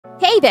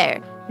Hey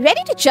there!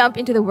 Ready to jump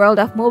into the world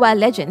of Mobile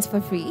Legends for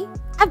free?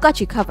 I've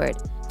got you covered.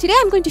 Today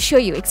I'm going to show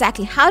you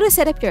exactly how to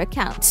set up your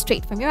account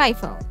straight from your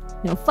iPhone.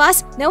 No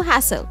fuss, no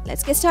hassle.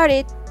 Let's get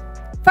started.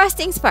 First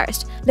things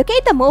first,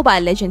 locate the Mobile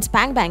Legends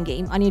Bang Bang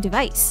game on your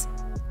device.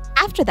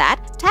 After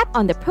that, tap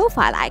on the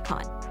profile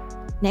icon.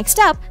 Next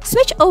up,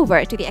 switch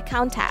over to the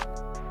account tab.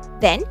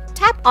 Then,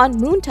 tap on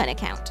Moonton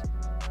account.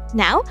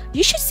 Now,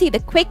 you should see the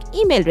quick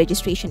email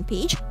registration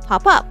page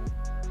pop up.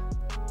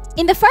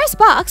 In the first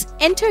box,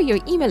 enter your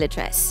email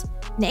address.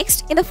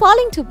 Next, in the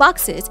following two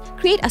boxes,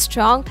 create a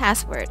strong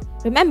password.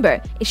 Remember,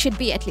 it should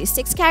be at least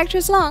 6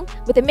 characters long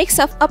with a mix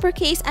of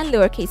uppercase and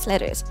lowercase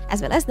letters,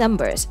 as well as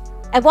numbers.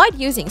 Avoid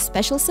using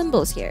special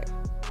symbols here.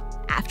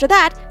 After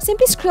that,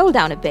 simply scroll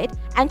down a bit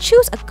and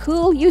choose a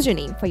cool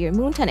username for your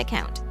Moonton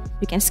account.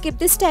 You can skip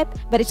this step,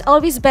 but it's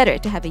always better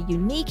to have a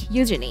unique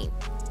username.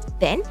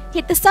 Then,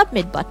 hit the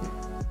submit button.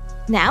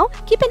 Now,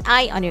 keep an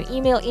eye on your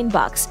email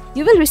inbox.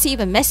 You will receive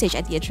a message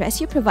at the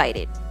address you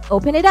provided.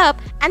 Open it up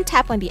and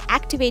tap on the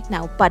Activate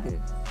Now button.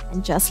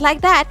 And just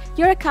like that,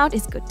 your account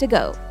is good to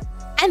go.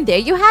 And there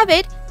you have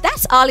it.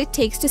 That's all it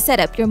takes to set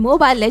up your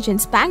Mobile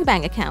Legends Bang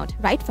Bang account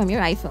right from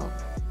your iPhone.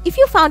 If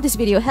you found this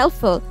video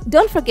helpful,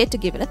 don't forget to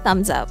give it a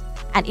thumbs up.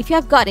 And if you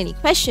have got any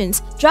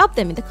questions, drop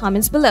them in the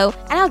comments below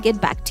and I'll get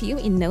back to you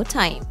in no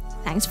time.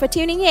 Thanks for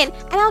tuning in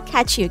and I'll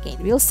catch you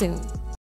again real soon.